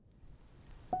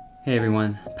Hey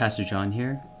everyone, Pastor John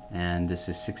here, and this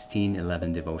is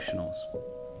 1611 Devotionals.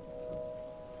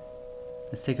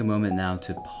 Let's take a moment now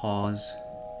to pause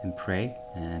and pray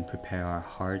and prepare our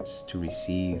hearts to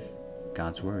receive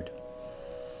God's Word.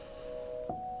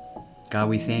 God,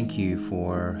 we thank you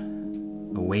for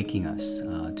awaking us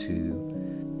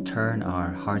to turn our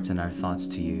hearts and our thoughts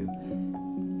to you.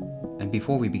 And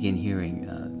before we begin hearing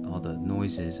all the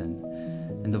noises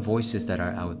and the voices that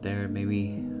are out there, may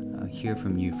we hear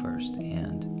from you first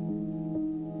and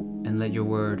let your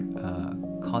word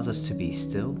cause us to be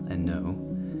still and know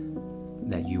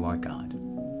that you are God.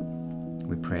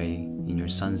 We pray in your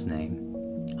Son's name.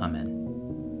 Amen.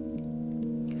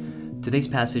 Today's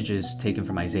passage is taken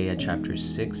from Isaiah chapter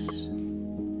 6,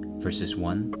 verses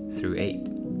 1 through 8.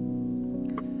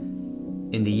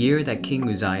 In the year that King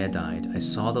Uzziah died, I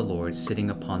saw the Lord sitting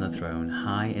upon a throne,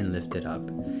 high and lifted up,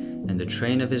 and the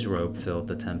train of his robe filled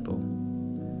the temple.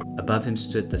 Above him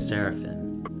stood the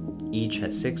seraphim. Each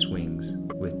had 6 wings.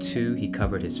 With 2 he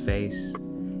covered his face,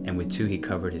 and with 2 he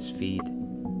covered his feet,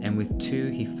 and with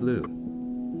 2 he flew.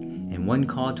 And one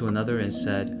called to another and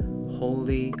said,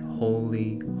 Holy,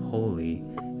 holy, holy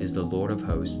is the Lord of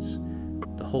hosts.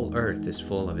 The whole earth is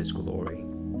full of his glory.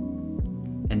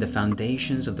 And the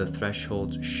foundations of the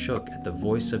threshold shook at the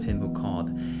voice of him who called,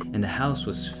 and the house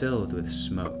was filled with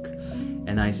smoke.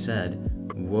 And I said,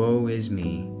 Woe is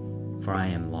me! For I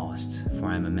am lost, for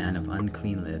I am a man of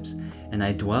unclean lips, and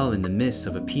I dwell in the midst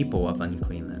of a people of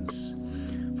unclean lips.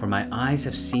 For my eyes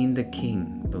have seen the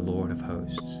King, the Lord of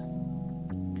hosts.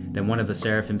 Then one of the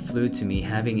seraphim flew to me,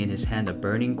 having in his hand a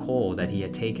burning coal that he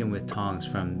had taken with tongs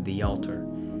from the altar.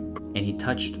 And he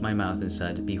touched my mouth and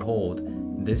said, Behold,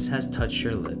 this has touched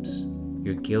your lips.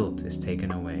 Your guilt is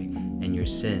taken away, and your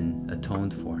sin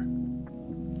atoned for.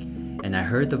 And I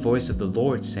heard the voice of the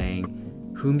Lord saying,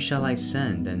 Whom shall I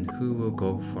send, and who will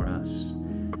go for us?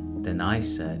 Then I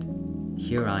said,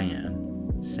 Here I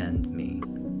am, send me.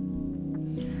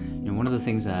 One of the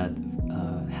things that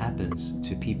happens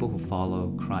to people who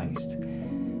follow Christ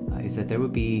is that there will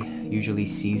be usually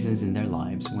seasons in their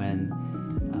lives when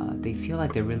they feel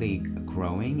like they're really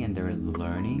growing and they're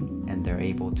learning and they're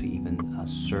able to even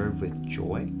serve with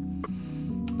joy.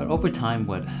 But over time,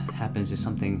 what happens is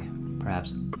something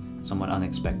perhaps somewhat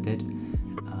unexpected.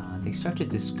 They start to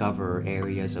discover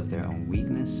areas of their own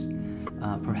weakness,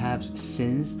 perhaps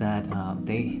sins that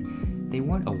they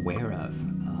weren't aware of,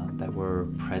 that were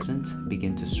present,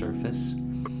 begin to surface.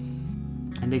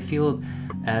 And they feel,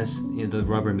 as the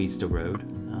rubber meets the road,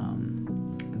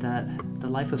 that the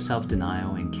life of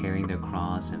self-denial and carrying their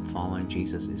cross and following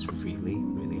Jesus is really,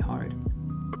 really hard.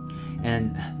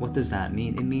 And what does that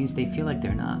mean? It means they feel like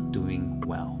they're not doing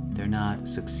well. They're not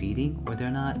succeeding, or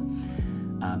they're not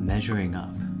measuring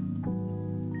up.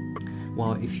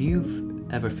 Well, if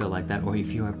you've ever felt like that, or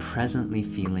if you are presently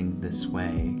feeling this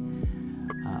way,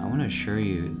 I want to assure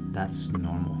you that's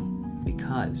normal,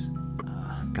 because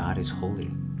God is holy.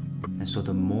 And so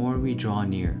the more we draw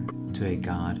near to a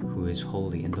God who is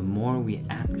holy, and the more we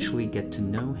actually get to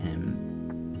know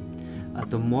him,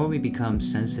 the more we become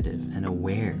sensitive and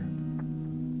aware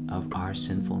of our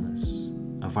sinfulness,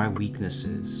 of our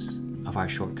weaknesses, of our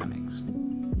shortcomings.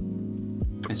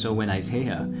 And so when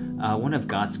Isaiah, one of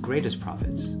God's greatest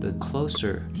prophets, the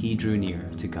closer he drew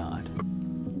near to God,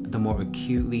 the more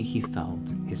acutely he felt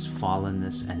his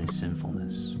fallenness and his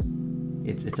sinfulness.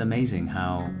 It's amazing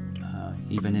how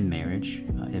even in marriage,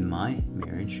 in my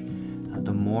marriage,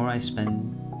 the more I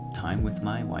spend time with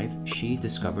my wife, she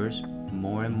discovers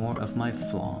more and more of my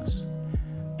flaws,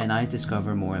 and I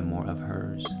discover more and more of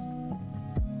hers.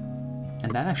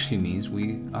 And that actually means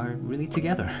we are really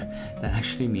together. That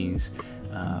actually means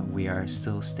we are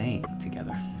still staying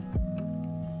together.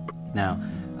 Now,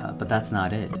 but that's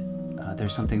not it.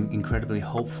 There's something incredibly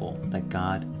hopeful that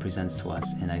God presents to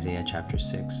us in Isaiah chapter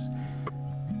 6.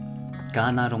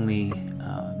 God not only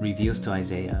reveals to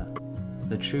Isaiah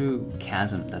the true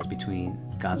chasm that's between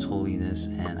God's holiness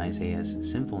and Isaiah's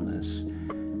sinfulness.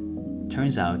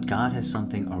 Turns out God has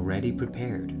something already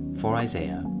prepared for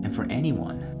Isaiah and for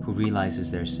anyone who realizes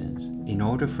their sins, in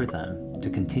order for them to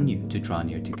continue to draw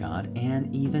near to God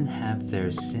and even have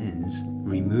their sins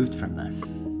removed from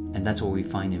them. And that's what we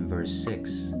find in verse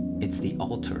 6. It's the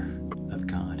altar of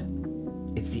God.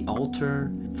 It's the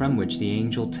altar from which the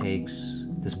angel takes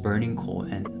this burning coal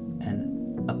and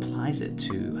applies it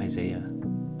to Isaiah,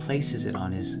 places it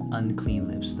on his unclean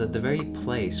lips, the very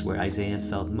place where Isaiah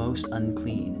felt most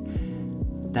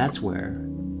unclean. That's where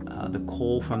the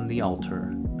coal from the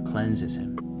altar cleanses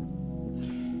him.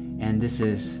 And this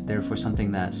is therefore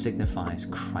something that signifies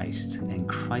Christ and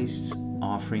Christ's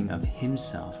offering of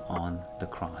himself on the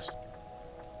cross.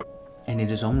 And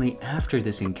it is only after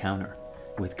this encounter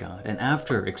with God and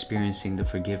after experiencing the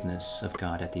forgiveness of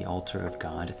God at the altar of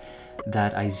God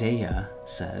that Isaiah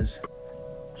says,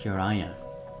 "Here I am,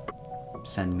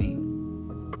 send me."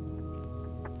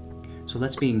 So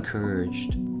let's be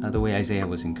encouraged the way Isaiah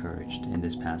was encouraged in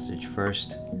this passage.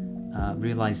 First,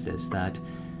 realize this, that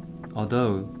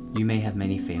although you may have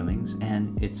many failings,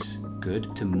 and it's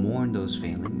good to mourn those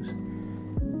failings,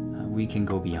 we can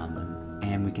go beyond them.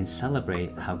 And we can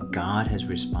celebrate how God has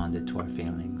responded to our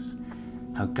failings,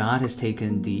 how God has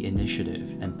taken the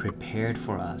initiative and prepared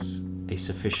for us a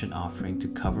sufficient offering to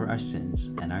cover our sins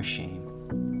and our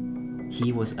shame.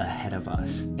 He was ahead of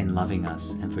us in loving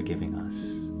us and forgiving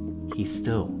us. He's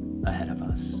still ahead of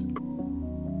us.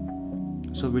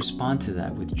 So respond to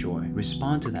that with joy.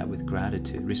 Respond to that with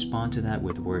gratitude. Respond to that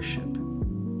with worship.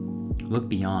 Look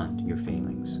beyond your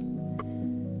failings.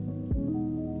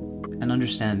 And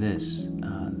understand this,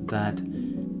 that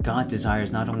God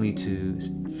desires not only to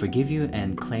forgive you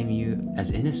and claim you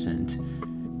as innocent,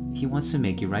 He wants to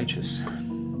make you righteous.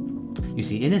 You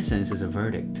see, innocence is a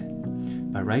verdict,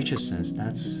 but righteousness,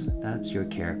 that's your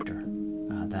character.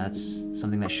 That's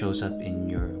something that shows up in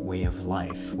your way of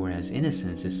life, whereas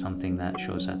innocence is something that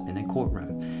shows up in a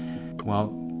courtroom.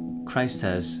 Well, Christ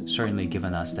has certainly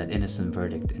given us that innocent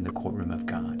verdict in the courtroom of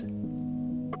God.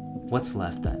 What's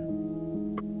left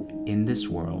then? In this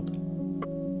world,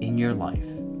 in your life,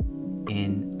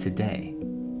 in today,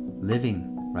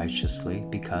 living righteously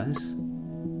because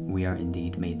we are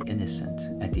indeed made innocent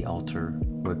at the altar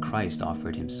where Christ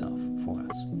offered Himself for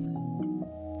us.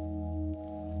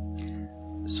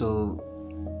 So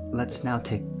let's now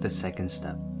take the second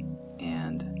step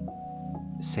and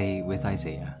say with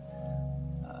Isaiah,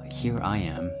 "Here I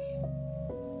am,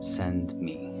 send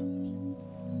me."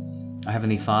 Our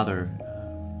Heavenly Father,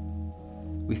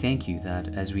 we thank You that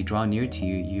as we draw near to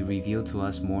You, You reveal to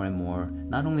us more and more,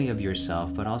 not only of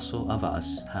Yourself, but also of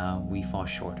us, how we fall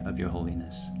short of Your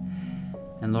holiness.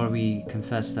 And Lord, we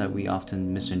confess that we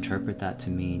often misinterpret that to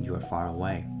mean You are far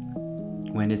away,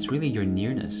 when it's really Your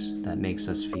nearness that makes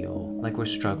us feel like we're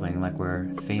struggling, like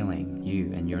we're failing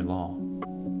You and Your law.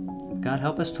 God,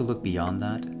 help us to look beyond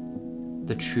that,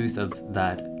 the truth of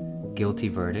that guilty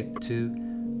verdict, to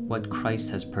what Christ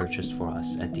has purchased for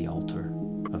us at the altar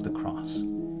of the cross.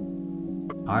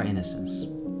 Our innocence.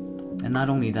 And not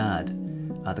only that,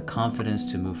 the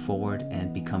confidence to move forward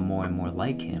and become more and more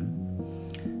like Him,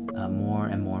 more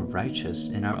and more righteous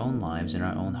in our own lives, in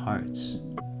our own hearts.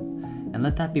 And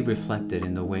let that be reflected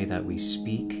in the way that we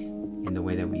speak, in the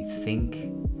way that we think,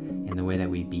 in the way that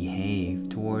we behave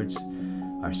towards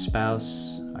our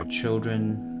spouse, our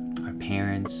children, our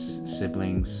parents,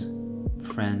 siblings,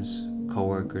 friends,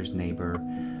 co-workers, neighbor.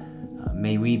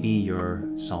 May we be Your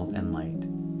salt and light.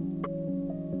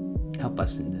 Help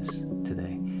us in this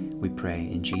today, we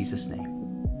pray in Jesus' name.